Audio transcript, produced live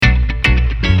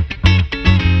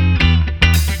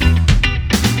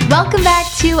Welcome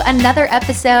back to another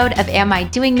episode of Am I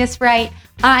Doing This Right?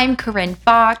 I'm Corinne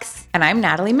Fox. And I'm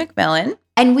Natalie McMillan.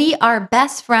 And we are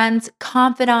best friends,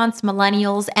 confidants,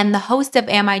 millennials, and the host of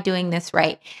Am I Doing This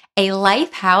Right? A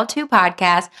life how-to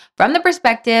podcast from the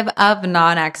perspective of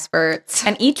non-experts.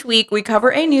 And each week we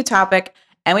cover a new topic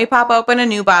and we pop open a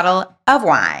new bottle of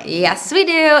wine. Yes, we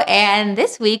do. And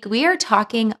this week we are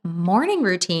talking morning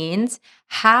routines,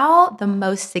 how the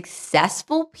most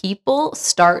successful people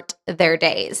start their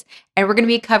days. And we're going to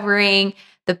be covering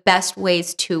the best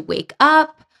ways to wake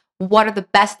up, what are the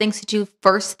best things to do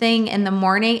first thing in the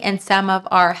morning, and some of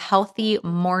our healthy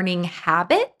morning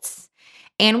habits.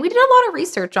 And we did a lot of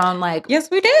research on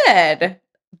Yes, we did.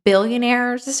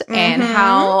 billionaires and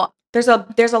how There's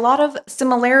a lot of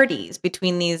similarities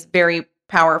between these very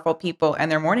powerful people and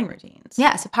their morning routines.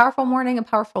 yes, a powerful morning, a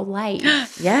powerful life.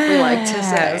 Yes. We like to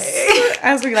say.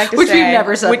 As we like to Which say. we've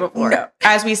never said before. No,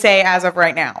 as we say as of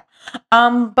right now.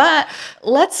 But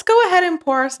let's go ahead and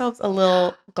pour ourselves a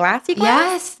little glassy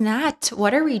glass. Yes, Nat.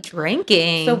 What are we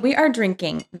drinking? So we are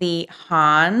drinking the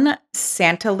Han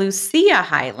Santa Lucia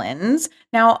Highlands.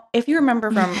 Now, if you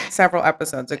remember from several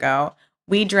episodes ago,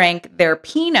 we drank their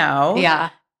Pinot. yeah.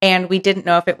 And we didn't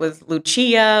know if it was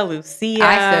Lucia. I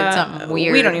said something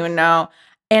weird. We don't even know.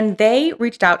 And they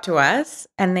reached out to us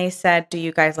and they said, do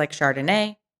you guys like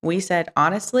Chardonnay? We said,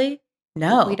 honestly,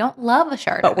 no. We don't love a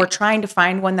Chardonnay. But we're trying to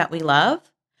find one that we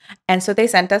love. And so they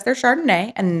sent us their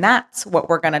Chardonnay, and that's what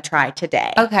we're going to try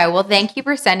today. Okay, well, thank you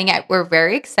for sending it. We're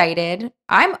very excited.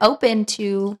 I'm open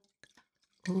to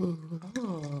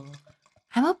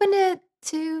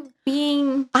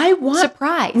being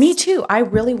surprised. Me too. I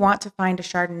really want to find a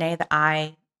Chardonnay that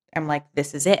I am like,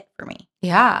 this is it for me.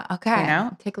 Yeah, okay. You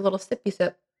know? Take a little sippy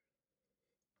sip.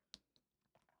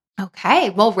 Okay,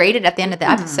 we'll rate it at the end of the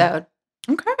episode.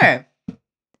 Okay.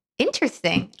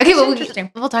 Interesting. Okay, well,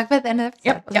 interesting. we'll talk about it at the end of the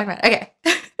episode. Yep, We'll talk about it.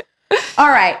 Okay. All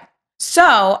right.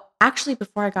 So actually,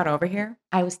 before I got over here,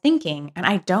 I was thinking, and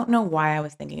I don't know why I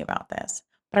was thinking about this,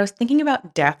 but I was thinking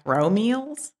about death row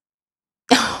meals.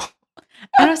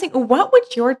 And I was thinking, what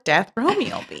would your death row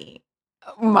meal be?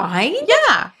 Mine?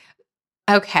 Yeah.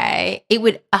 Okay. It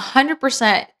would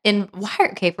 100%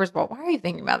 okay, first of all, why are you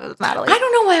thinking about this, Natalie? I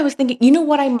don't know why I was thinking. You know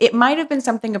what? It might have been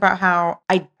something about how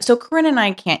so Corinne and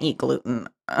I can't eat gluten,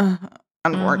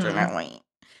 unfortunately.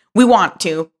 We want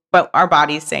to, but our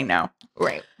bodies say no.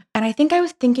 Right. And I think I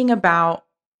was thinking about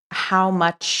how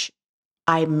much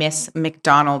I miss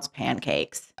McDonald's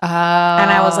pancakes. And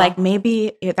I was like,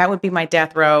 maybe that would be my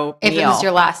death row if meal. it was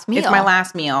your last meal. It's my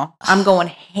last meal. I'm going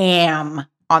ham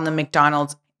on the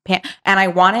McDonald's and I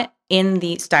want it in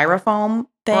the styrofoam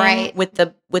thing, right, with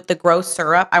the gross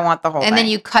syrup. I want the whole thing. And then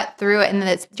you cut through it, and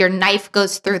then your knife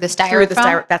goes through the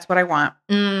styrofoam. That's what I want.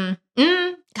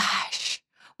 Gosh,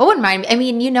 I wouldn't mind. I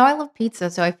mean, I love pizza,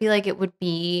 so I feel like it would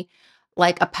be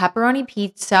like a pepperoni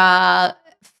pizza,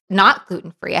 not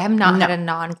gluten free. I have not had a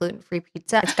non gluten free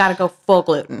pizza. It's got to go full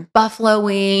gluten. Buffalo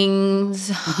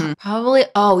wings, probably.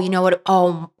 Oh, you know what?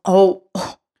 You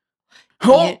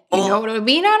know what it would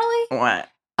be, Natalie? What?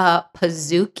 A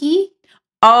Pizookie.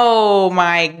 Oh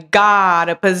my God.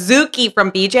 A Pizookie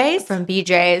from BJ's? From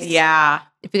BJ's. Yeah.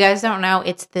 If you guys don't know,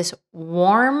 it's this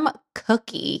warm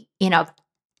cookie in a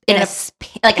pan. A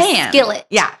skillet.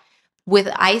 Yeah. With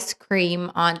ice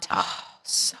cream on top. Oh,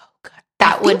 so good.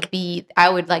 I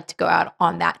would like to go out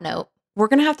on that note. We're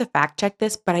going to have to fact check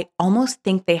this, but I almost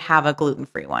think they have a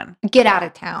gluten-free one. Get out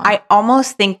of town. I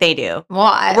almost think they do.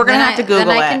 Well, we're going to have to Google it.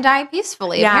 Then I can die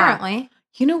peacefully, apparently.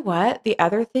 You know what? The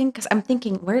other thing, because I'm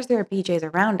thinking, where's there a BJ's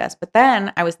around us? But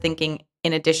then I was thinking,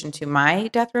 in addition to my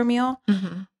death row meal,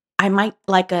 I might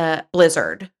like a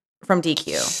Blizzard from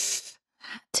DQ.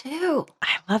 That too.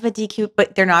 I love a DQ,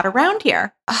 but they're not around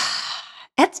here.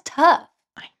 That's tough.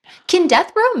 I know. Can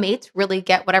death row mates really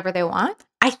get whatever they want?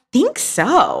 I think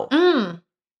so.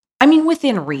 I mean,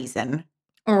 within reason.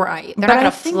 Right. They're not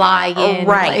going to fly in.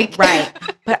 Right.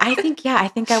 But I think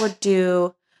I would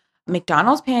do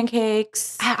McDonald's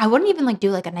pancakes. I wouldn't even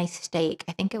do a nice steak.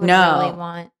 I think I would really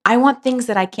want. I want things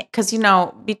that I can't, because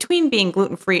between being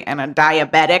gluten free and a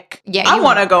diabetic, I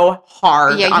want to go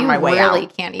hard on my way out. You really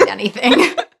can't eat anything.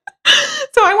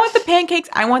 So I want the pancakes.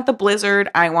 I want the Blizzard.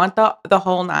 I want the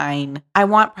whole nine. I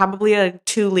want probably a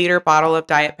 2-liter bottle of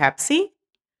Diet Pepsi.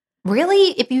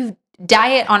 Really? If you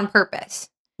diet on purpose?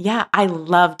 Yeah, I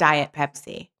love Diet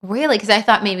Pepsi. Really? Because I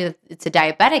thought maybe it's a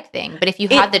diabetic thing. But if you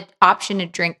had the option to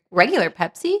drink regular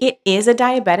Pepsi. It is a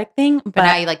diabetic thing. But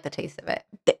now you like the taste of it.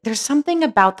 There's something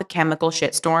about the chemical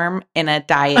shitstorm in a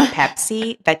Diet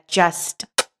Pepsi that just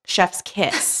chef's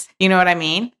kiss. You know what I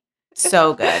mean?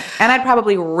 So good. And I'd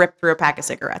probably rip through a pack of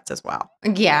cigarettes as well.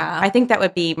 Yeah. I think that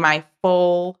would be my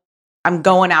full I'm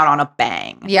going out on a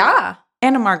bang. Yeah.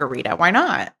 And a margarita. Why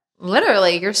not?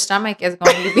 Literally, your stomach is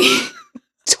going to be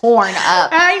torn up.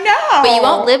 I know. But you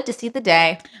won't live to see the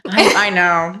day. I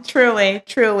know. Truly,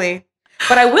 truly.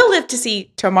 But I will live to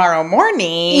see tomorrow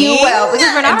morning. You will,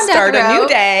 because we're not and on start death a row. new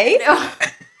day. No.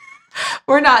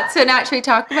 We're not. So now, should we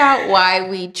talk about why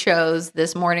we chose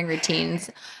this morning routines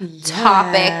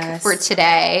topic for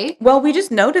today? Well, we just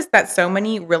noticed that so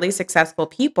many really successful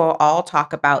people all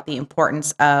talk about the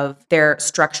importance of their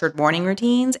structured morning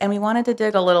routines, and we wanted to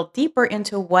dig a little deeper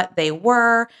into what they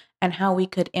were and how we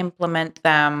could implement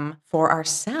them for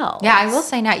ourselves. Yeah, I will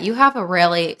say, Nat, you have a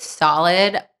really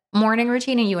solid morning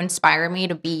routine, and you inspire me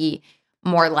to be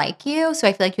more like you. So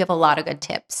I feel like you have a lot of good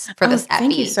tips for this epi.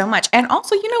 Thank you so much. And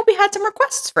also, we had some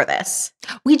requests for this.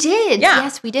 We did. Yeah.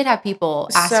 Yes, we did have people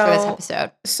ask for this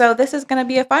episode. So this is going to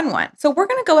be a fun one. So we're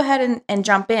going to go ahead and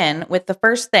jump in with the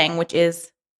first thing, which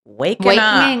is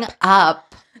waking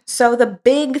up. So the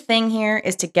big thing here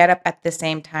is to get up at the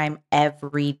same time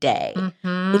every day.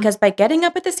 Mm-hmm. Because by getting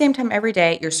up at the same time every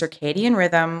day, your circadian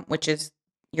rhythm, which is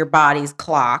your body's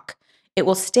clock, it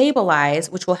will stabilize,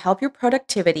 which will help your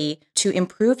productivity, to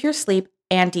improve your sleep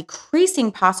and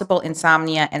decreasing possible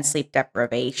insomnia and sleep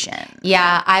deprivation.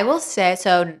 Yeah, I will say,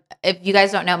 so if you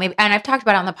guys don't know, maybe, and I've talked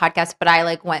about it on the podcast, but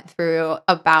I went through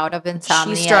a bout of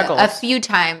insomnia She struggles a few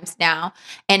times now.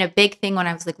 And a big thing when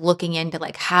I was looking into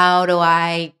how do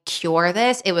I cure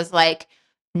this? It was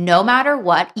no matter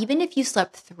what, even if you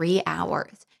slept 3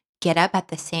 hours, get up at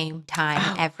the same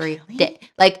time every day.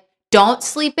 Don't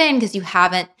sleep in because you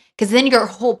haven't, because then your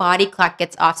whole body clock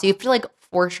gets off. So you have to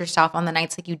force yourself on the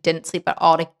nights you didn't sleep at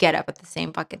all to get up at the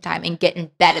same fucking time and get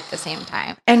in bed at the same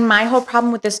time. And my whole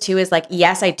problem with this too is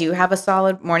yes, I do have a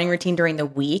solid morning routine during the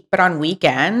week, but on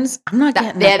weekends, I'm not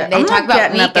getting up. They talk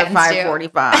about weekends at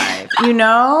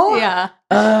 5:45.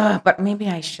 Yeah. But maybe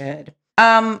I should.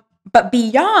 But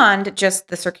beyond just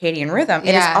the circadian rhythm,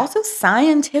 it is also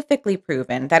scientifically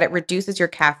proven that it reduces your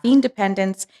caffeine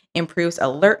dependence, improves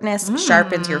alertness,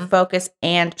 sharpens your focus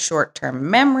and short-term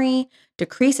memory,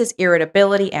 decreases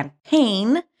irritability and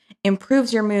pain,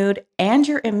 improves your mood and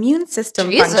your immune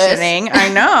system functioning. I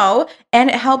know. And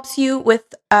it helps you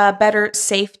with better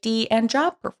safety and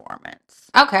job performance.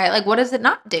 Okay. What does it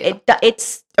not do?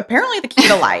 It's apparently the key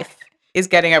to life. Is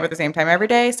getting up at the same time every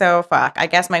day. So fuck. I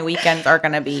guess my weekends are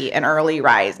going to be an early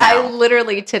rise now. I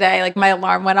literally today, my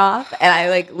alarm went off and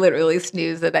I literally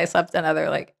snoozed and I slept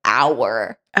another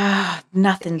hour.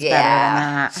 Nothing's better than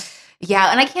that.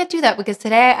 Yeah. And I can't do that because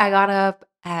today I got up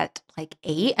at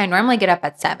 8. I normally get up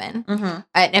at 7. Mm-hmm.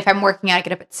 And if I'm working out, I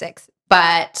get up at 6.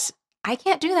 But I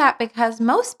can't do that because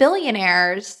most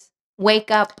billionaires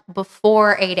wake up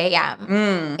before 8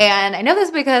 a.m. And I know this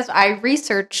because I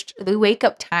researched the wake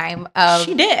up time of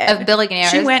billionaires.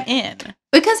 She went in.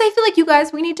 Because I feel you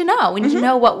guys, we need to know. We need to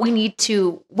know where we need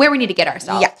to get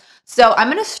ourselves. Yeah. So I'm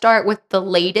going to start with the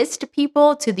latest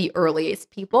people to the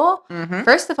earliest people. Mm-hmm.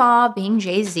 First of all, being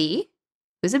Jay-Z,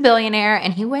 who's a billionaire,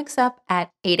 and he wakes up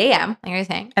at 8 a.m., like you're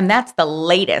saying. And that's the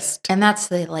latest.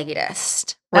 That's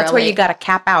where you got to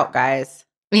cap out, guys.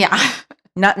 Yeah.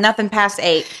 Nothing past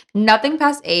 8. Nothing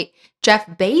past 8. Jeff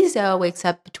Bezos wakes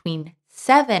up between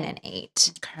 7 and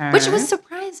 8, which was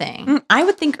surprising. I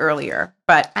would think earlier,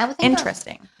 but I would think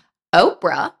interesting.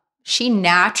 Oprah, she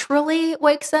naturally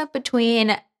wakes up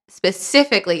between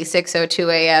specifically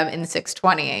 6:02 a.m. and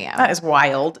 6:20 a.m. That is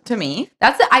wild to me.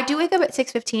 I do wake up at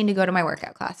 6:15 to go to my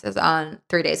workout classes on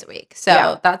 3 days a week.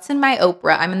 So that's in my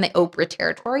Oprah. I'm in the Oprah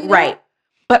territory there. Right.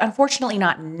 But unfortunately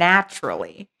not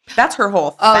naturally. That's her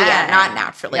whole thing. Oh, yeah, not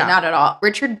naturally. Yeah. Not at all.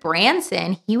 Richard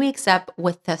Branson, he wakes up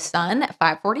with the sun at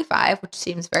 5:45, which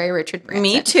seems very Richard Branson.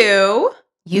 Me too.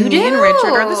 You Me do? and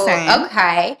Richard are the same.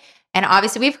 Okay. And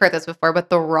obviously we've heard this before, but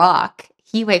The Rock,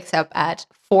 he wakes up at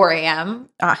 4 a.m.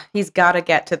 He's got to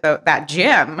get to that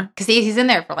gym. Because he's in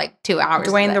there for 2 hours.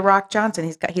 Dwayne The Rock Johnson,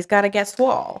 he's got to get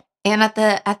swole. And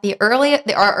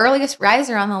our earliest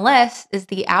riser on the list is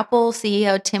the Apple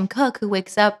CEO Tim Cook, who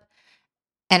wakes up,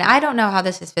 and I don't know how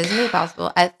this is physically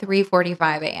possible, at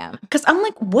 3:45 a.m. Because I'm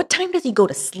what time does he go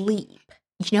to sleep?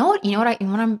 You know what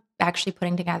I'm actually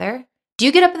putting together? Do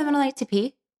you get up in the middle of the night to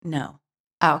pee? No.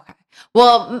 Oh, okay.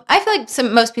 Well, I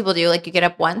feel most people do. You get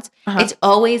up once. It's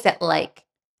always at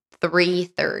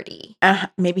 3:30.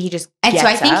 Maybe he just and gets so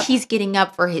I think up. He's getting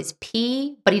up for his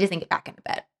pee, but he doesn't get back into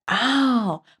bed.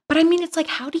 Oh, but I mean, it's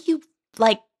how do you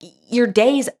your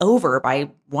day's over by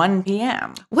 1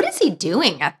 p.m. What is he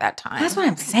doing at that time? That's what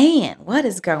I'm saying. What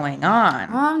is going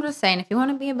on? Well, I'm just saying, if you want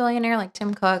to be a billionaire like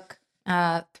Tim Cook,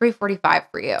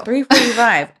 3:45 for you.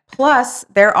 3:45. Plus,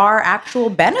 there are actual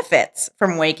benefits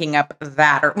from waking up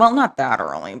not that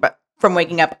early, but from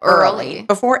waking up early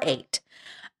before 8.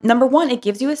 Number one, it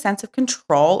gives you a sense of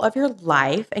control of your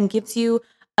life and gives you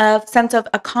a sense of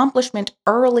accomplishment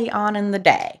early on in the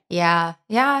day. Yeah.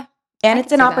 Yeah. And I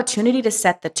it's can an see that. opportunity to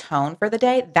set the tone for the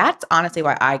day. That's honestly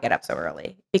why I get up so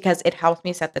early, because it helps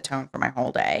me set the tone for my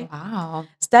whole day. Wow.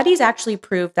 Studies actually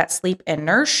prove that sleep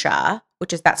inertia,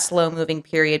 which is that slow-moving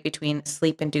period between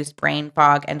sleep-induced brain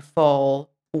fog and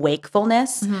full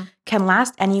wakefulness, can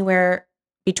last anywhere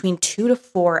between 2 to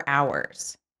 4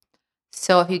 hours.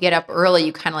 So if you get up early,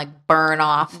 you kind of like burn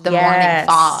off the morning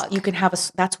fog. You can have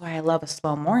that's why I love a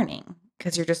slow morning,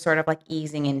 because you're just sort of like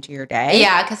easing into your day.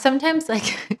 Yeah, because sometimes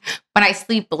like when I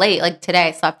sleep late, like today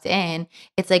I slept in,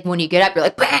 it's like when you get up, you're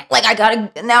like, "Bah!" Like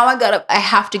I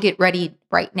have to get ready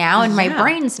right now, and my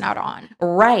brain's not on.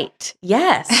 Right.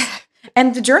 Yes.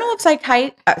 And the Journal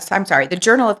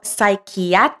of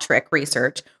Psychiatric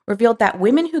Research revealed that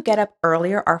women who get up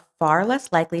earlier are far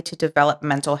less likely to develop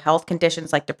mental health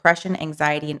conditions like depression,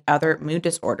 anxiety, and other mood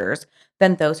disorders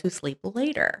than those who sleep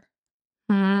later.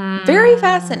 Very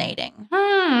fascinating.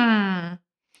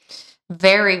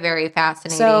 Very, very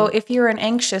fascinating. So if you're an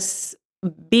anxious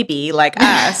BB like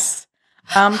us,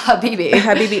 Habibi,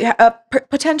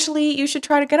 potentially you should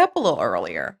try to get up a little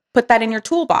earlier. Put that in your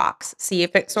toolbox. See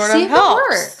if it sort of helps. It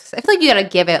works. I feel like you got to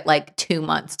give it like 2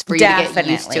 months for you to get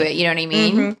used to it. You know what I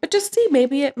mean? But just see,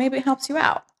 maybe it helps you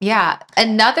out. Yeah.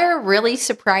 Another really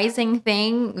surprising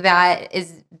thing that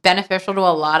is beneficial to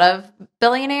a lot of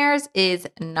billionaires is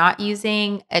not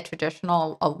using a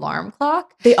traditional alarm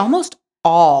clock. They almost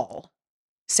all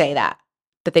say that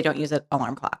they don't use an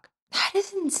alarm clock. That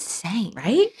is insane.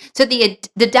 Right? So the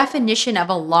definition of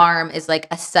alarm is like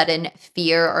a sudden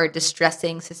fear or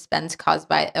distressing suspense caused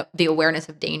by the awareness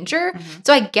of danger.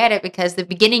 So I get it, because the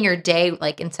beginning of your day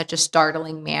like in such a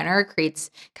startling manner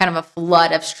creates kind of a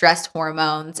flood of stress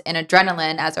hormones and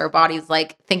adrenaline as our body's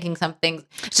like thinking something's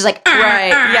just like,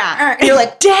 yeah. You're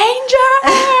like,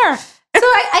 danger! So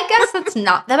I guess that's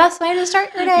not the best way to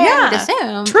start your day, I would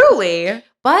assume. Truly.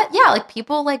 But yeah, like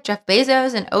people like Jeff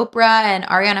Bezos and Oprah and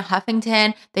Ariana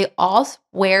Huffington, they all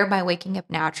swear by waking up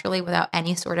naturally without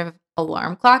any sort of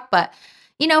alarm clock. But,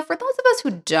 you know, for those of us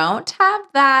who don't have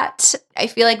that, I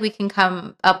feel like we can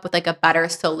come up with like a better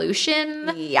solution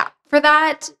for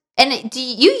that. And do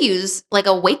you use like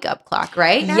a wake up clock,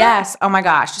 right? Yes. Oh my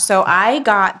gosh. So I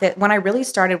got that when I really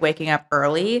started waking up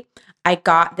early. I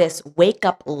got this wake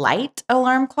up light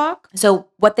alarm clock. So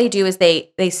what they do is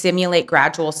they simulate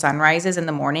gradual sunrises in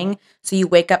the morning. So you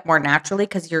wake up more naturally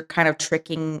because you're kind of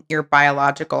tricking your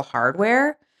biological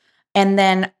hardware. And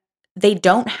then they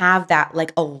don't have that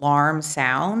like alarm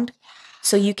sound.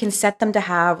 So you can set them to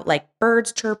have like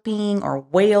birds chirping or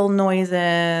whale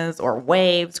noises or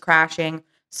waves crashing.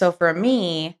 So for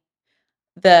me,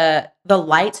 the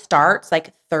light starts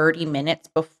like 30 minutes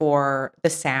before the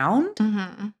sound.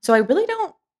 So I really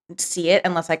don't see it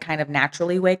unless I kind of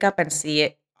naturally wake up and see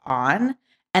it on.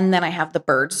 And then I have the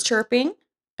birds chirping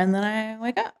and then I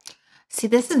wake up. See,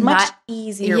 this is much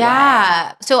easier.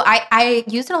 Yeah. So I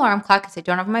use an alarm clock because I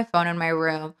don't have my phone in my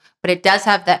room, but it does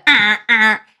have the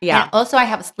Yeah. And also I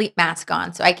have a sleep mask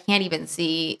on, so I can't even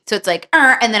see. So it's like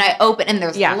and then I open and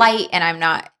there's light, and I'm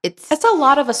not. It's a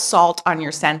lot of assault on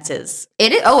your senses.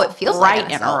 It is. Oh, it feels bright like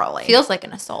an and assault. early. Feels like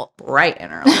an assault. Bright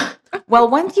and early. Well,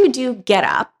 once you do get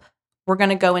up, we're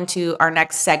going to go into our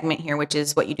next segment here, which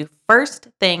is what you do first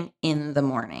thing in the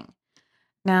morning.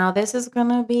 Now, this is going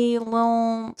to be a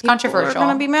little controversial. We're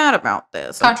going to be mad about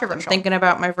this. Controversial. I'm thinking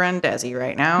about my friend Desi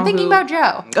right now. I'm thinking about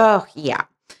Joe. Oh, yeah.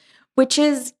 Which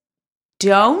is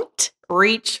don't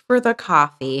reach for the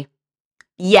coffee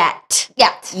yet.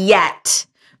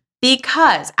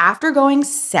 Because after going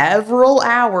several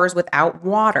hours without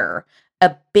water,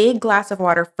 a big glass of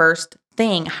water first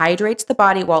thing hydrates the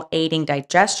body while aiding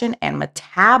digestion and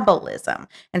metabolism.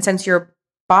 And since your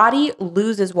body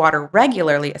loses water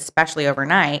regularly, especially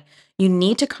overnight, you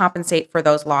need to compensate for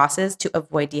those losses to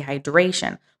avoid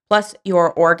dehydration. Plus,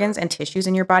 your organs and tissues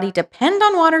in your body depend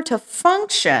on water to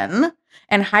function,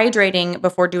 and hydrating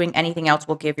before doing anything else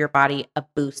will give your body a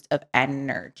boost of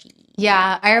energy.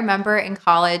 Yeah, I remember in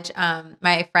college,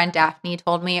 my friend Daphne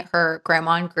told me her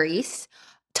grandma in Greece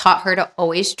taught her to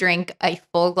always drink a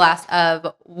full glass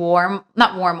of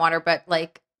not warm water, but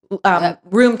like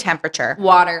room temperature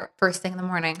water first thing in the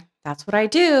morning. That's what I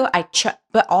do.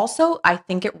 But also I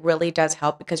think it really does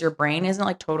help because your brain isn't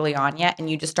like totally on yet, and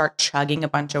you just start chugging a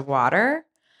bunch of water.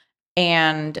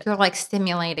 And you're like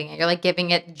stimulating it. You're like giving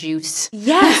it juice.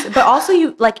 Yes. But also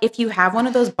you like if you have one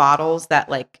of those bottles that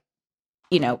like,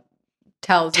 you know,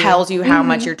 tells you how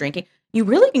much you're drinking, you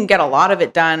really can get a lot of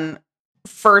it done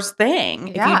first thing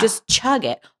if you Yeah. just chug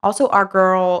it. Also, our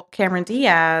girl Cameron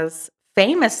Diaz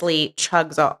famously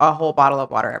chugs a whole bottle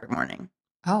of water every morning.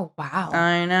 Oh, wow.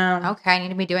 I know. Okay, I need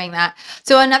to be doing that.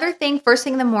 So another thing, first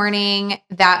thing in the morning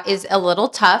that is a little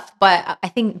tough, but I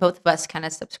think both of us kind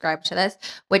of subscribe to this,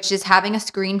 which is having a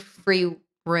screen-free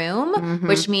room, Mhm.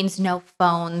 which means no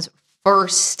phones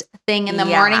first thing in the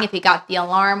morning. Yeah. If you got the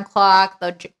alarm clock,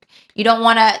 you don't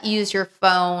want to use your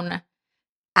phone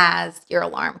as your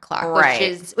alarm clock,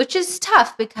 Right. which is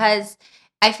tough because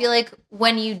I feel like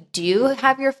when you do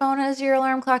have your phone as your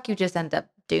alarm clock, you just end up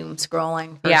doom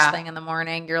scrolling first Yeah. thing in the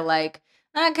morning. You're like,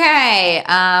 okay,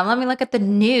 let me look at the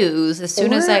news as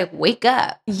soon as I wake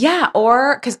up. Yeah,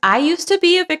 or because I used to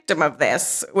be a victim of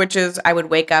this, which is I would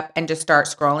wake up and just start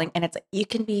scrolling, and it's like you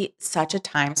can be such a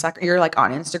time sucker. You're like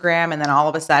on Instagram, and then all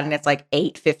of a sudden it's like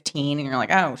 8:15, and you're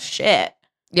like, oh shit,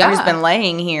 I've just been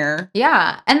laying here.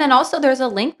 Yeah. And then also there's a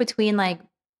link between like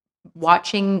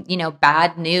watching,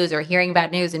 bad news or hearing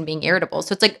bad news and being irritable.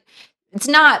 So it's like it's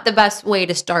not the best way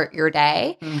to start your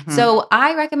day. Mhm. So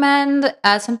I recommend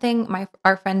something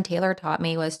our friend Taylor taught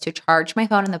me was to charge my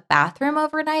phone in the bathroom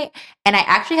overnight. And I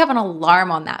actually have an alarm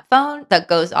on that phone that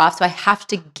goes off. So I have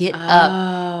to get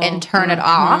up and turn it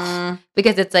off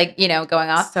because it's like, going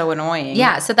off. So annoying.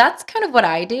 Yeah. So that's kind of what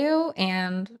I do.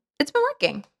 And it's been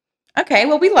working. Okay,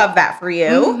 well, we love that for you.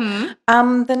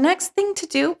 Mhm. The next thing to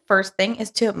do, first thing,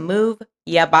 is to move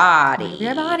your body. Move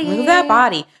your body. Move that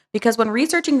body. Because when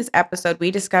researching this episode,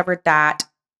 we discovered that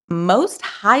most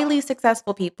highly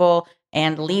successful people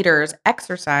and leaders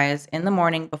exercise in the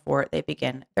morning before they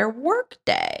begin their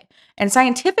workday. And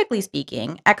scientifically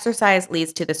speaking, exercise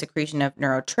leads to the secretion of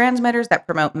neurotransmitters that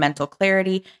promote mental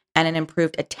clarity and an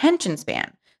improved attention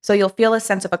span. So you'll feel a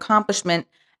sense of accomplishment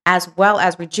as well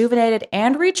as rejuvenated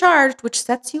and recharged, which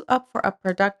sets you up for a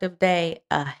productive day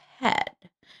ahead.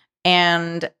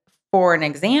 And for an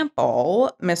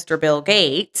example, Mr. Bill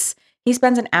Gates, he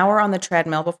spends an hour on the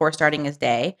treadmill before starting his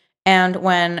day. And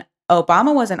when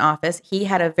Obama was in office, he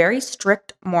had a very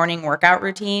strict morning workout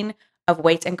routine of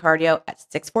weights and cardio at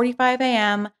 6:45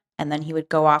 a.m. And then he would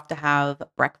go off to have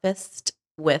breakfast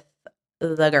with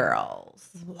the girls.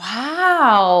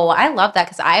 Wow. I love that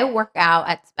because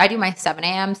I do my 7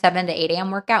 to 8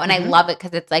 a.m. workout, and I love it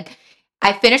because it's like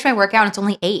I finish my workout and it's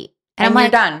only 8. And I'm you're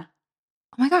like, done.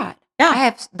 oh my God. Yeah. I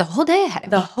have the whole day ahead of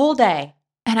The me. whole day.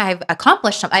 And I've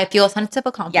accomplished something. I feel a sense of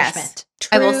accomplishment.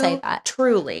 I will say that.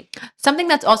 Truly. Something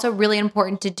that's also really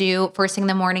important to do first thing in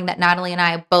the morning that Natalie and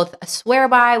I both swear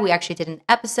by. We actually did an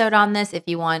episode on this if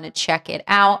you want to check it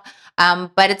out.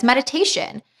 But it's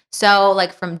meditation. So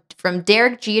like from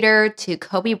Derek Jeter to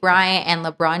Kobe Bryant and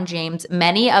LeBron James,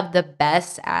 many of the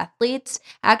best athletes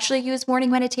actually use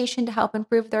morning meditation to help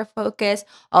improve their focus.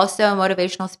 Also,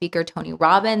 motivational speaker Tony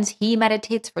Robbins, he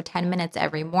meditates for 10 minutes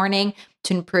every morning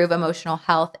to improve emotional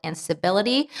health and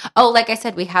stability. Oh, like I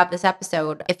said, we have this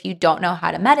episode. If you don't know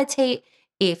how to meditate,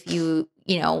 if you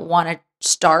want to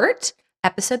start,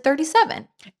 episode 37.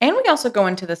 And we also go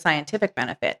into the scientific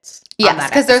benefits. Yes,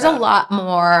 because there's a lot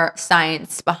more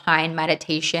science behind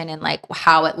meditation and like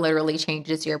how it literally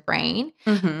changes your brain.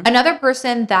 Another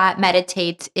person that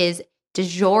meditates is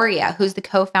DeJoria, who's the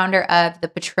co-founder of the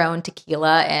Patron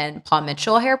Tequila and Paul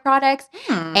Mitchell hair products.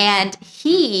 And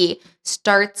he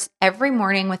starts every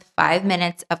morning with 5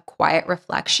 minutes of quiet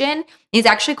reflection. He's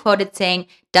actually quoted saying,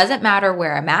 "Doesn't matter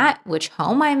where I'm at, which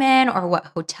home I'm in, or what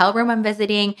hotel room I'm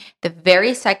visiting. The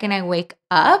very second I wake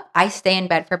up, I stay in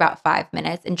bed for about 5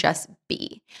 minutes and just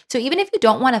be." So even if you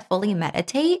don't want to fully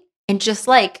meditate and just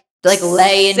like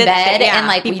lay in bed and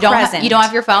like you don't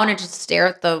have your phone and just stare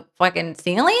at the fucking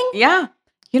ceiling. Yeah.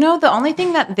 The only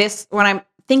thing that when I'm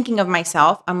thinking of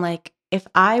myself, I'm like, if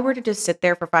I were to just sit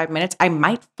there for 5 minutes, I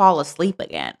might fall asleep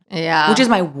again. Yeah. Which is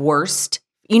my worst.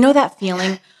 You know that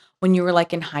feeling when you were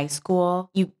like in high school,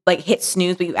 you like hit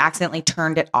snooze, but you accidentally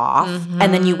turned it off.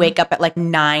 And then you wake up at like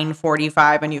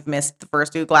 9:45 and you've missed the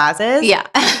first 2 classes. Yeah.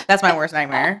 That's my worst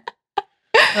nightmare.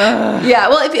 Yeah.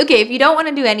 Well, if you don't want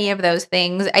to do any of those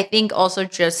things, I think also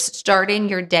just starting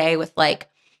your day with like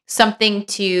something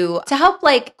to help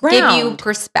like give you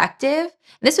perspective.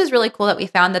 This was really cool that we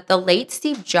found that the late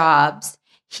Steve Jobs,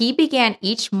 he began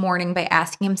each morning by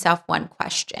asking himself one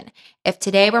question. If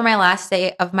today were my last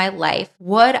day of my life,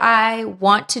 would I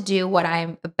want to do what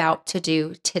I'm about to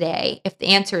do today? If the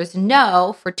answer is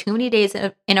no, for too many days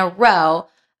in a row,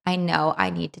 I know I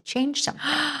need to change something.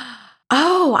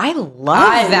 Oh, I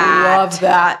love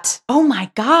that. Oh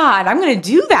my God. I'm going to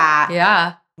do that.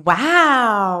 Yeah.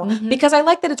 Wow. Because I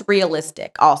like that it's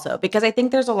realistic also, because I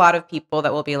think there's a lot of people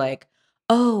that will be like,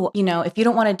 oh, if you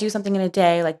don't want to do something in a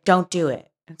day, like don't do it.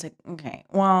 And it's like, okay,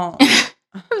 well,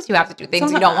 Sometimes you have to do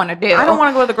things you don't want to do. I don't want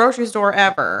to go to the grocery store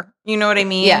ever. You know what I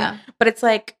mean? Yeah. But it's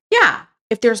like, yeah,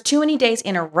 if there's too many days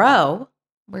in a row,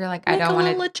 We're like, make I don't a want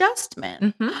little to.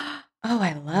 adjustment. Oh,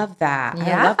 I love that. I love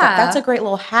Yeah. that. That's a great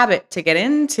little habit to get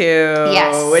into.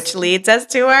 Yes. Which leads us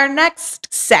to our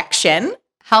next section.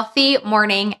 Healthy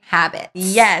morning habits.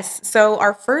 Yes. So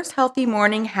our first healthy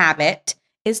morning habit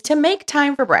is to make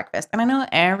time for breakfast. And I know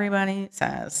everybody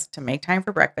says to make time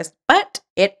for breakfast, but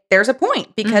there's a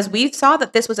point because we saw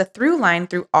that this was a through line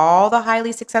through all the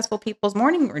highly successful people's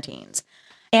morning routines.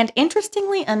 And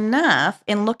interestingly enough,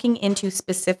 in looking into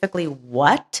specifically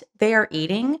what they are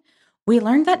eating, we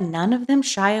learned that none of them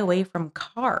shy away from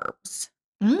carbs.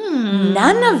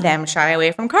 None of them shy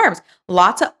away from carbs.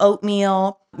 Lots of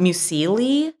oatmeal,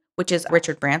 muesli, which is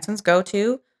Richard Branson's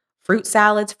go-to, fruit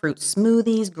salads, fruit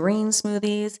smoothies, green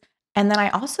smoothies. And then I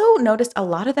also noticed a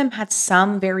lot of them had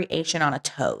some variation on a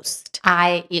toast.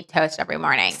 I eat toast every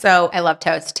morning. So I love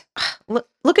toast.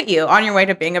 look at you on your way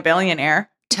to being a billionaire.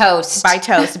 Toast. By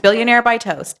toast. Billionaire by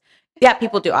toast. Yeah,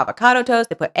 people do avocado toast.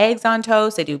 They put eggs on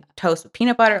toast. They do toast with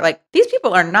peanut butter. Like, these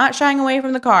people are not shying away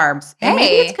from the carbs. And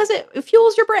maybe it's because it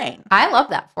fuels your brain. I love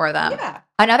that for them. Yeah.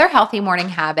 Another healthy morning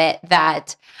habit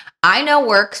that I know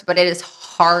works, but it is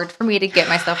hard for me to get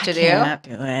myself to Can't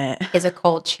do it. is a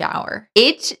cold shower.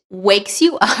 It wakes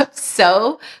you up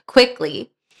so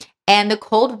quickly. And the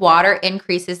cold water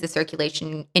increases the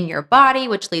circulation in your body,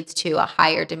 which leads to a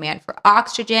higher demand for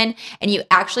oxygen. And you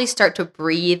actually start to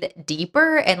breathe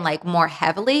deeper and like more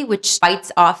heavily, which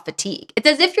fights off fatigue. It's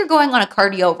as if you're going on a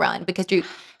cardio run because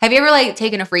have you ever like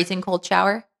taken a freezing cold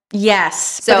shower?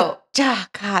 Yes. So,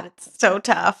 God, it's so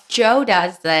tough. Joe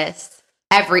does this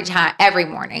every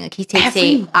morning. Like he takes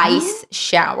Every morning? ice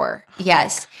shower.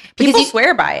 Yes. People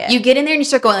swear by it. You get in there and you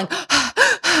start going like,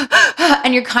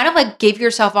 and you're kind of like give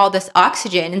yourself all this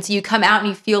oxygen. And so you come out and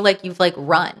you feel like you've like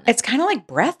run. It's kind of like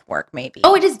breath work, maybe.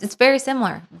 Oh, it is. It's very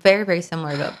similar. Very, very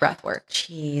similar to breath work.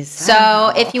 Jeez.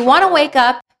 So if you want to wake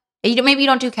up, maybe you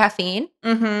don't do caffeine.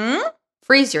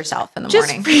 Freeze yourself in the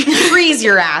morning. Freeze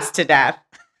your ass to death.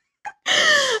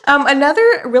 Another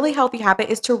really healthy habit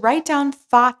is to write down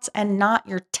thoughts and not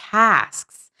your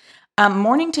tasks.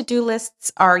 Morning to-do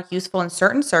lists are useful in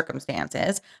certain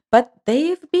circumstances, but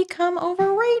they've become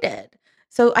overrated.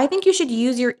 So I think you should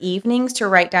use your evenings to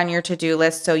write down your to-do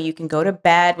list so you can go to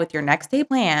bed with your next day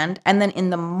planned. And then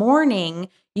in the morning,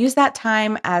 use that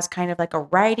time as kind of like a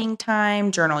writing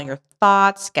time, journal your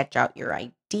thoughts, sketch out your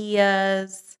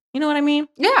ideas. You know what I mean?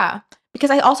 Yeah. Because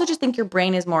I also just think your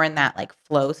brain is more in that like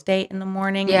flow state in the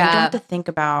morning. Yeah. You don't have to think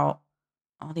about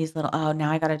all these little,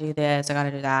 now I got to do this, I got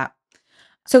to do that.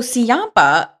 So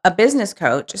Siampa, a business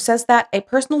coach, says that a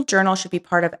personal journal should be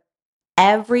part of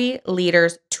every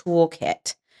leader's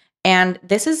toolkit. And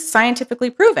this is scientifically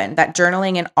proven that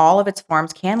journaling in all of its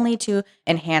forms can lead to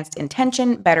enhanced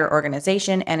intention, better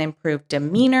organization, and improved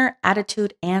demeanor,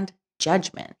 attitude, and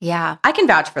judgment. Yeah. I can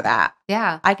vouch for that.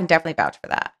 Yeah. I can definitely vouch for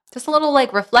that. Just a little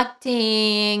like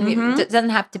reflecting. It doesn't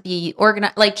have to be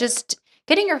organized. Like just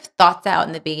getting your thoughts out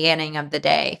in the beginning of the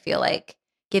day, I feel like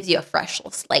gives you a fresh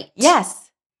little slate. Yes.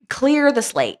 Clear the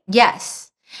slate.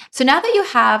 Yes. So now that you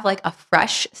have like a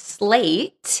fresh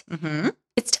slate,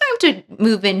 it's time to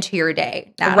move into your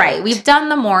day. Natalie. Right. We've done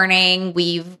the morning.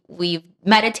 We've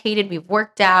meditated. We've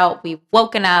worked out. We've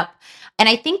woken up. And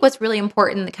I think what's really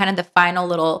important, kind of the final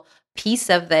little piece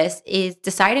of this is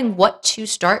deciding what to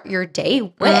start your day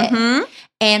with.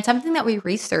 And something that we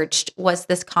researched was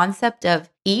this concept of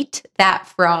eat that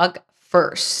frog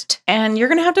first. And you're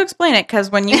going to have to explain it because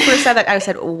when you first said that, I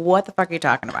said, what the fuck are you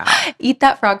talking about? Eat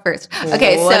that frog first.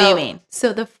 Okay, what do you mean?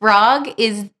 So the frog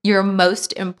is your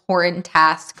most important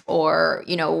task or,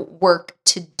 work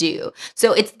to do.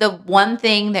 So it's the one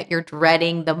thing that you're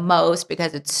dreading the most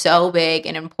because it's so big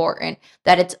and important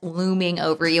that it's looming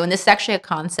over you. And this is actually a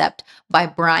concept by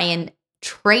Brian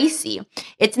Tracy.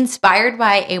 It's inspired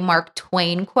by a Mark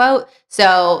Twain quote.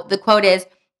 So the quote is,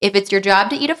 if it's your job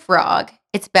to eat a frog,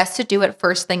 it's best to do it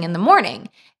first thing in the morning.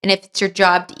 And if it's your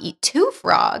job to eat 2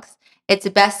 frogs, it's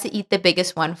best to eat the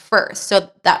biggest one first.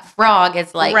 So that frog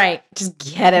is like right, just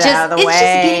get it out of the way. It's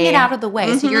just getting it out of the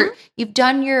way. So you've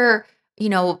done your,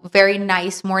 very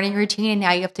nice morning routine and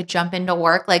now you have to jump into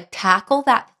work. Like tackle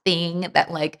that thing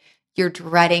that like you're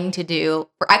dreading to do.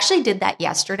 I actually did that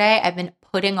yesterday. I've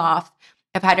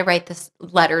had to write this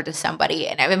letter to somebody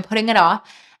and I've been putting it off.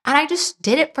 And I just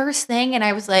did it first thing and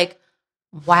I was like,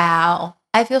 wow,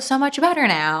 I feel so much better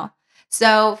now.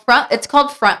 So it's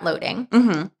called front loading.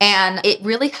 And it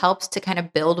really helps to kind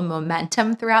of build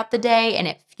momentum throughout the day and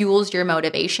it fuels your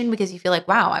motivation because you feel like,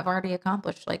 wow, I've already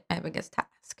accomplished like my biggest task.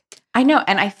 I know.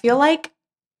 And I feel like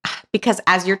because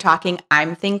as you're talking,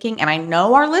 I'm thinking, and I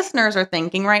know our listeners are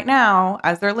thinking right now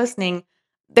as they're listening,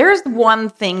 there's one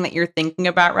thing that you're thinking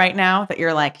about right now that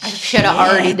you're like, I should have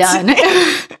already done.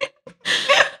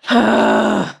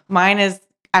 Mine is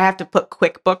I have to put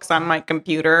QuickBooks on my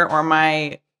computer or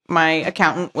my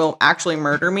accountant will actually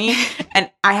murder me. And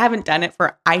I haven't done it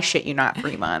for, I shit you not,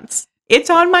 3 months. It's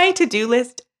on my to-do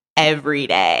list every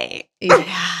day.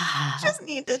 Yeah. Just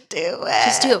need to do it.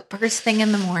 Just do it first thing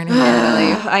in the morning,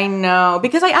 Natalie. I know.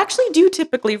 Because I actually do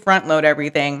typically front load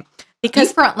everything. Because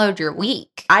You front load your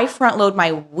week. I front load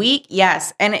my week,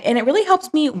 yes. And it really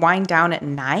helps me wind down at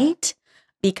night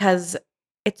because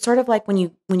it's sort of like when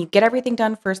you get everything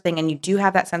done first thing and you do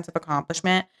have that sense of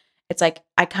accomplishment, it's like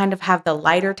I kind of have the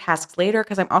lighter tasks later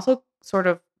because I'm also sort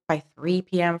of by 3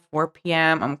 p.m., 4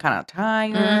 p.m., I'm kind of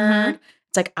tired. Mhm.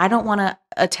 It's like I don't want to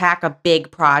attack a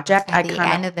big project. At the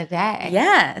end of the day.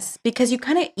 Yes, because you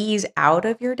kind of ease out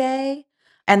of your day.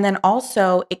 And then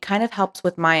also it kind of helps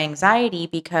with my anxiety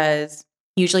because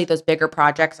usually those bigger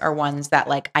projects are ones that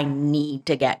like I need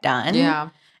to get done. Yeah.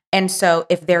 And so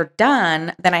if they're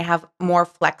done, then I have more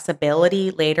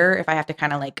flexibility later if I have to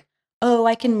kind of like, oh,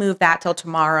 I can move that till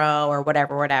tomorrow or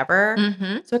whatever.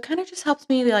 Mm-hmm. So it kind of just helps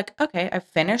me be like, okay, I've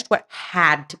finished what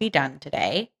had to be done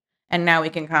today. And now we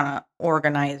can kind of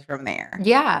organize from there.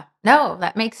 Yeah. No,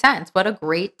 that makes sense. What a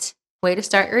great way to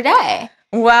start your day.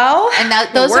 Well, And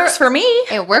that it those works are for me.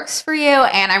 It works for you,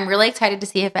 and I'm really excited to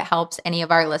see if it helps any of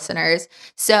our listeners.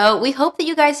 So we hope that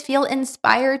you guys feel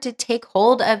inspired to take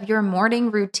hold of your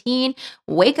morning routine,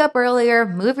 wake up earlier,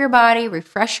 move your body,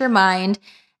 refresh your mind,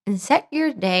 and set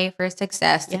your day for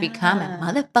success to become a Yeah.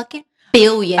 motherfucking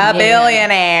billionaire. A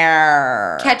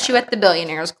billionaire. Catch you at the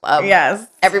Billionaires Club. Yes.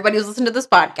 Everybody who's listened to this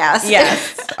podcast.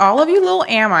 Yes. All of you little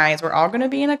amis, we're all going to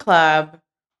be in a club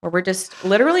where we're just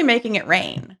literally making it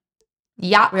rain.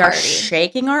 Yacht We are party.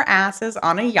 shaking our asses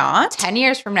on a yacht. 10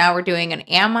 years from now, we're doing an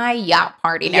Am-I yacht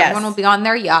party. And Yes. everyone will be on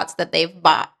their yachts that they've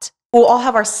bought. We'll all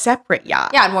have our separate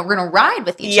yacht. Yeah, and we're going to ride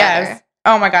with each other.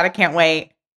 Oh my God, I can't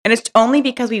wait. And it's only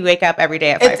because we wake up every day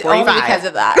at 5:45. It's only because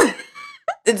of that.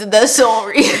 It's the sole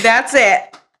reason. That's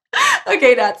it.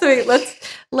 Okay, Nat. So wait,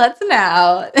 let's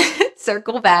now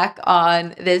circle back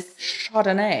on this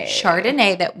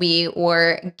Chardonnay that we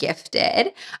were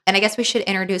gifted. And I guess we should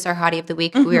introduce our hottie of the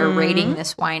week who we are rating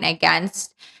this wine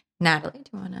against. Natalie, do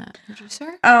you want to introduce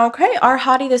her? Okay, our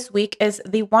hottie this week is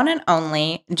the one and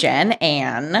only Jennifer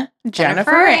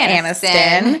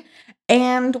Aniston.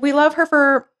 And we love her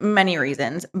for many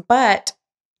reasons, but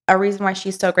a reason why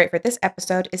she's so great for this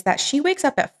episode is that she wakes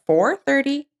up at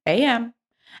 4:30 a.m.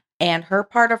 and her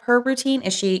part of her routine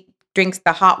is she drinks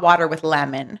the hot water with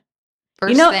lemon.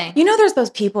 First thing. You know there's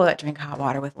those people that drink hot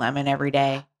water with lemon every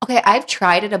day. Okay, I've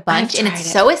tried it a bunch and it's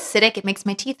so acidic it makes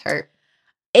my teeth hurt.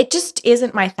 It just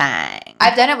isn't my thing.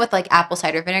 I've done it with like apple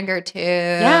cider vinegar too.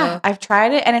 Yeah, I've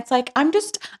tried it and it's like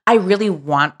I really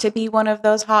want to be one of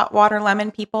those hot water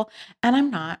lemon people and I'm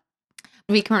not.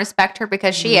 We can respect her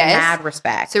because she is. Mad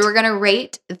respect. So we're going to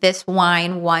rate this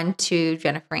wine 1 to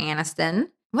Jennifer Aniston.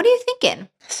 What are you thinking?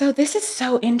 So this is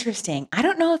so interesting. I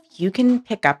don't know if you can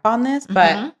pick up on this,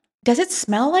 but does it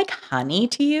smell like honey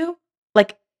to you?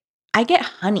 Like, I get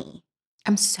honey.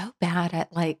 I'm so bad at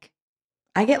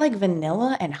I get like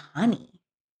vanilla and honey,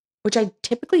 which I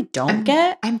typically don't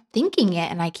get. I'm thinking it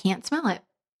and I can't smell it.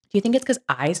 Do you think it's because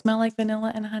I smell like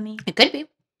vanilla and honey? It could be.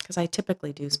 Because I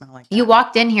typically do smell like that. You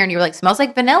walked in here and you were like, smells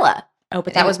like vanilla. Oh,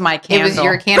 but that was my candle. It was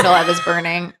your candle I was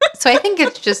burning. So I think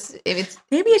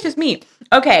maybe it's just me.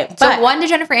 Okay. So 1 to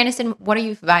Jennifer Aniston, what are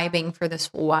you vibing for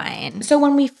this wine? So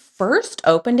when we first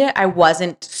opened it, I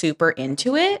wasn't super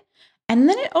into it. And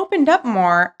then it opened up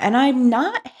more and I'm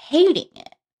not hating it.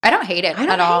 I don't hate it I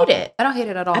don't at all. hate it. I don't hate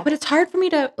it at all. But it's hard for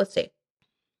me to, let's see.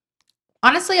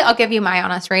 Honestly, I'll give you my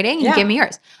honest rating. You Yeah. give me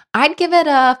yours. I'd give it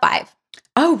a 5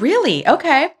 Oh, really?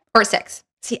 Okay. or 6.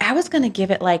 See, I was going to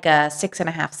give it like a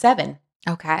 6.5, 7.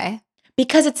 Okay.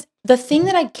 Because it's the thing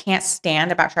that I can't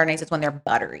stand about Chardonnays is when they're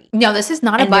buttery. No, this is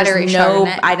not a And there's buttery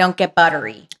Chardonnay. I don't get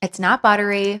buttery. It's not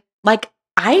buttery. Like,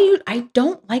 I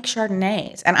don't like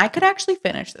Chardonnays. And I could actually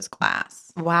finish this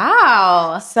glass.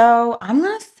 Wow. So I'm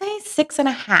going to say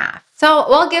 6.5. So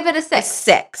we'll give it a 6.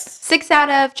 6. 6 out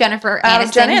of Jennifer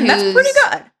Aniston. And that's pretty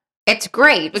good. It's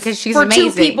great because she's for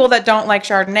amazing. 2 people that don't like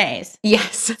Chardonnays.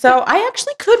 Yes. So I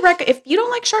actually could if you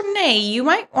don't like Chardonnay, you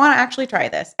might want to actually try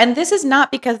this. And this is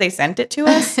not because they sent it to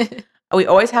us. We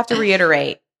always have to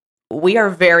reiterate, we are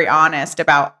very honest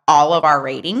about all of our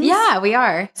ratings. Yeah, we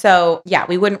are. So yeah,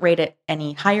 we wouldn't rate it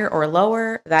any higher or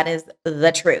lower. That is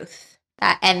the truth.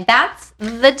 And that's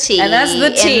the tea. And that's the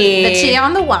tea. The tea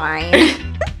on the wine.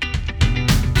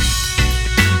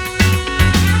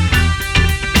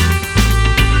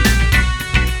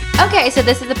 Okay, so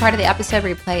this is the part of the episode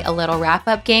where we play a little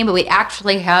wrap-up game, but we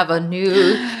actually have a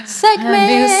new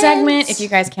segment. If you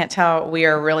guys can't tell, we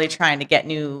are really trying to get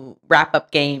new wrap-up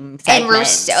game segments. And we're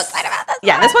so excited about this.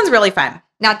 Yeah, this one's really fun.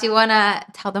 Now, do you want to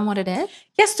tell them what it is?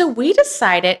 Yes, so we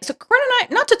decided, Corinne and I,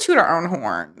 not to toot our own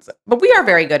horns, but we are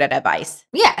very good at advice.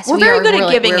 Yes. We're very good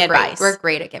at giving advice. We're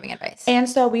great at giving advice. And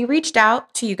so we reached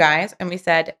out to you guys and we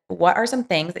said, what are some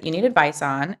things that you need advice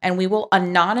on? And we will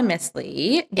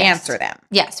anonymously answer them.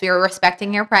 Yes, we were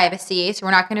respecting your privacy, so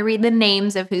we're not going to read the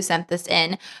names of who sent this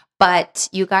in. But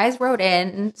you guys wrote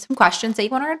in some questions that you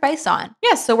want our advice on.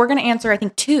 Yes, so we're going to answer, I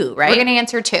think, 2, right? We're going to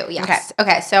answer 2, yes.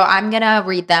 Okay, so I'm going to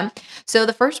read them. So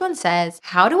the first one says,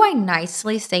 how do I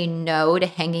nicely say no to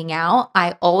hanging out?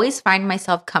 I always find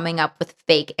myself coming up with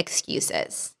fake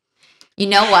excuses. You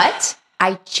know what?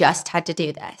 I just had to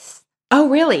do this. Oh,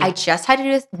 really? I just had to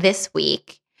do this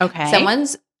week. Okay. I'm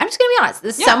just going to be honest.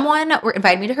 Someone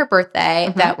invited me to her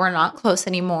birthday that we're not close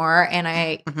anymore.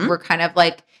 And we're kind of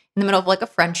like in the middle of like a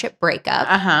friendship breakup.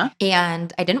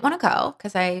 And I didn't want to go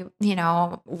because for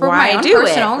my own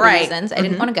personal reasons, I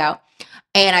didn't want to go.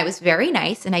 And I was very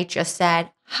nice. And I just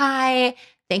said, hi,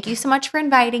 thank you so much for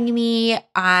inviting me.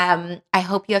 I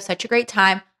hope you have such a great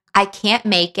time. I can't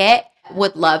make it.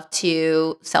 Would love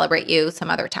to celebrate you some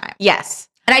other time. Yes.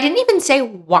 And I didn't even say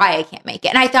why I can't make it.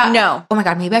 And I thought, no, oh my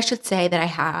God, maybe I should say that I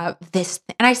have this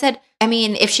thing. And I said, I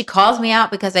mean, if she calls me out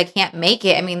because I can't make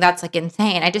it, I mean, that's like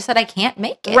insane. I just said I can't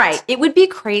make it. Right. It would be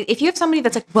crazy. If you have somebody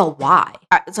that's like, well, why?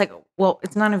 It's like, well,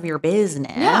 it's none of your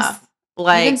business. Yeah.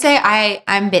 Like, you can say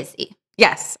I'm busy.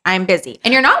 Yes, I'm busy.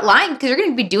 And you're not lying because you're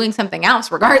going to be doing something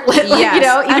else regardless.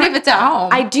 Yes. Even if it's at home.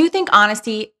 I do think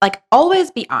honesty, like always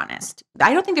be honest.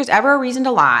 I don't think there's ever a reason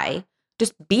to lie.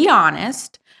 Just be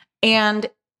honest. And,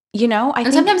 I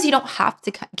think sometimes you don't have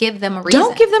to give them a reason.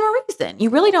 Don't give them a reason. You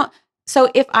really don't. So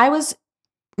if I was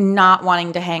not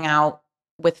wanting to hang out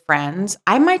with friends,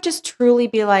 I might just truly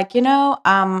be like,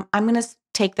 I'm going to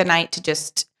take the night to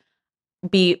just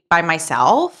be by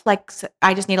myself. Like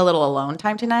I just need a little alone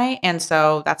time tonight. And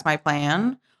so that's my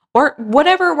plan or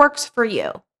whatever works for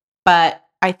you. But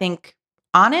I think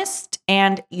honest,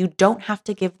 and you don't have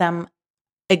to give them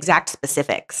exact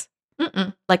specifics.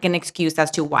 Like an excuse as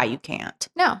to why you can't.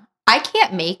 No, I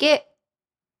can't make it.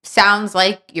 Sounds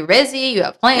like you're busy, you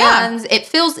have plans. Yeah. It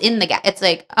fills in the gap. It's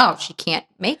like, oh, she can't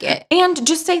make it. And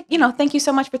just say, thank you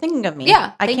so much for thinking of me.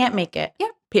 Yeah. I can't make it. Yeah.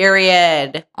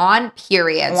 Period. On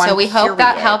period. So we hope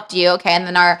that helped you. Okay. And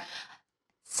then our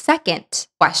second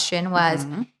question was,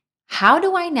 how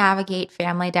do I navigate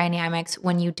family dynamics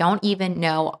when you don't even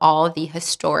know all the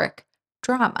historic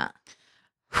drama?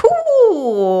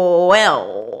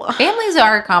 Well, families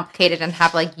are complicated and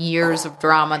have like years of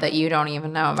drama that you don't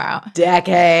even know about.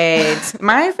 Decades.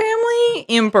 My family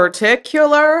in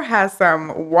particular has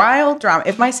some wild drama.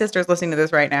 If my sister's listening to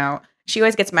this right now, she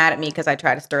always gets mad at me because I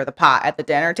try to stir the pot at the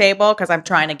dinner table because I'm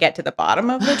trying to get to the bottom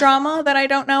of the drama that I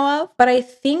don't know of. But I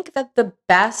think that the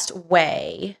best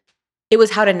way, it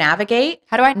was how to navigate.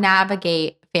 How do I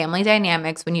navigate family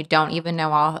dynamics when you don't even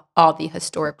know all the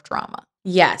historic drama?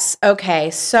 Yes.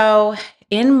 Okay. So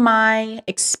in my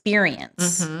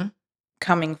experience,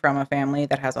 coming from a family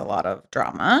that has a lot of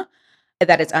drama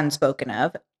that is unspoken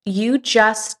of, you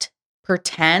just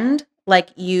pretend like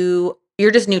you're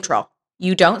just neutral.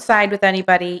 You don't side with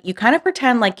anybody. You kind of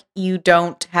pretend like you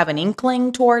don't have an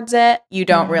inkling towards it. You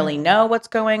don't really know what's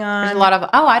going on. There's a lot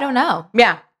of, I don't know.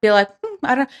 Yeah. Be like,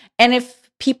 I don't. And if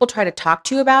people try to talk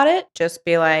to you about it, just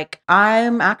be like,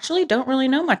 I'm actually don't really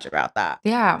know much about that.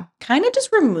 Yeah. Kind of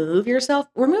just remove yourself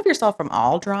from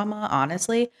all drama,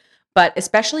 honestly. But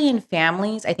especially in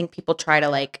families, I think people try to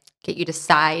like get you to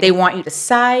side. They want you to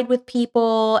side with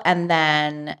people, and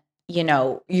then you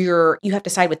have to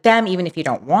side with them even if you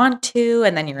don't want to,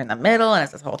 and then you're in the middle and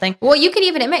it's this whole thing. Well, you could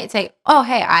even admit, say, oh,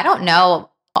 hey, I don't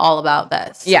know all about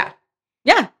this. Yeah.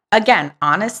 Yeah. Again,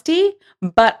 honesty,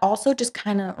 but also just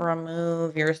kind of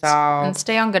remove yourself. And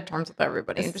stay on good terms with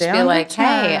everybody. Just be like,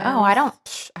 hey, I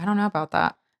don't know about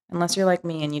that. Unless you're like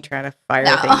me and you try to fire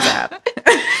things up.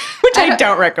 Which I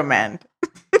don't recommend.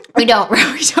 We don't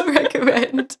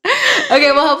recommend.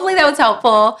 Okay, well, hopefully that was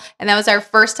helpful. And that was our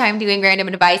first time doing random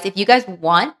advice. If you guys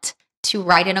want to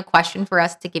write in a question for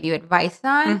us to give you advice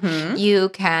on, you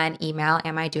can email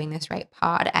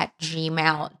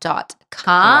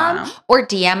amidoingthisrightpod@gmail.com or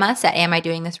DM us at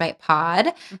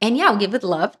amidoingthisrightpod. And yeah, we would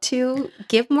love to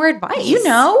give more advice.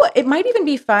 It might even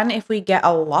be fun if we get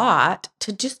a lot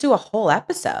to just do a whole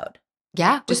episode.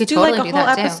 Yeah, just do like a whole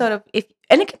episode of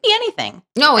and it could be anything.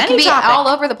 No, it could be all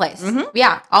over the place.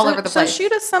 Yeah, all over the place. So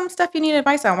shoot us some stuff you need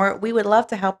advice on. We would love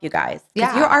to help you guys.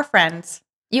 Yeah, you're our friends.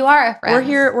 You are our friends.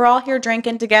 We're all here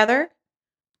drinking together.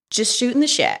 just shooting the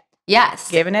shit,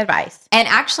 Yes. giving advice. And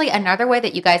actually, another way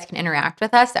that you guys can interact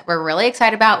with us that we're really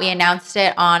excited about, we announced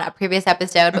it on a previous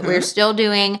episode, but we're still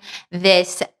doing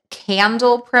this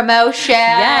candle promotion.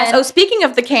 Yes. Oh, speaking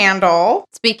of the candle.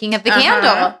 Speaking of the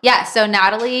candle. Yeah. So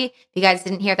Natalie, if you guys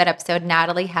didn't hear that episode,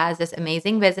 Natalie has this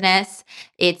amazing business.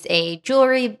 It's a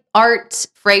jewelry, art,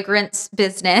 fragrance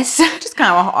business. Just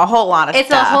kind of a whole lot of stuff.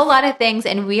 It's a whole lot of things.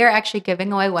 And we are actually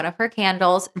giving away one of her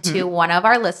candles to one of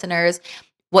our listeners.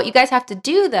 What you guys have to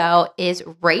do, though, is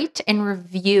rate and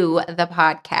review the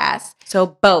podcast.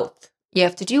 So both. You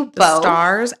have to do both. The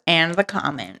stars and the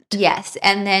comment. Yes.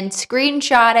 And then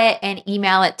screenshot it and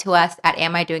email it to us at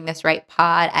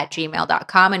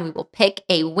amidoingthisrightpod@gmail.com. And we will pick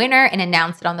a winner and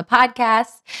announce it on the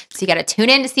podcast. So you got to tune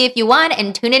in to see if you won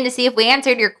and tune in to see if we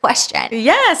answered your question.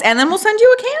 Yes. And then we'll send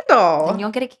you a candle. And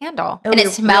you'll get a candle. It'll and be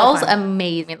it smells real fun.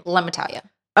 amazing. Let me tell you.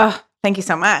 Oh, thank you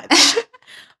so much.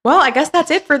 Well, I guess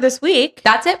that's it for this week.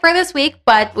 That's it for this week.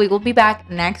 But we will be back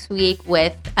next week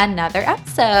with another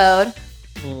episode.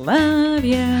 Love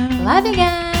ya. Love you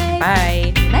guys.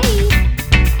 Bye.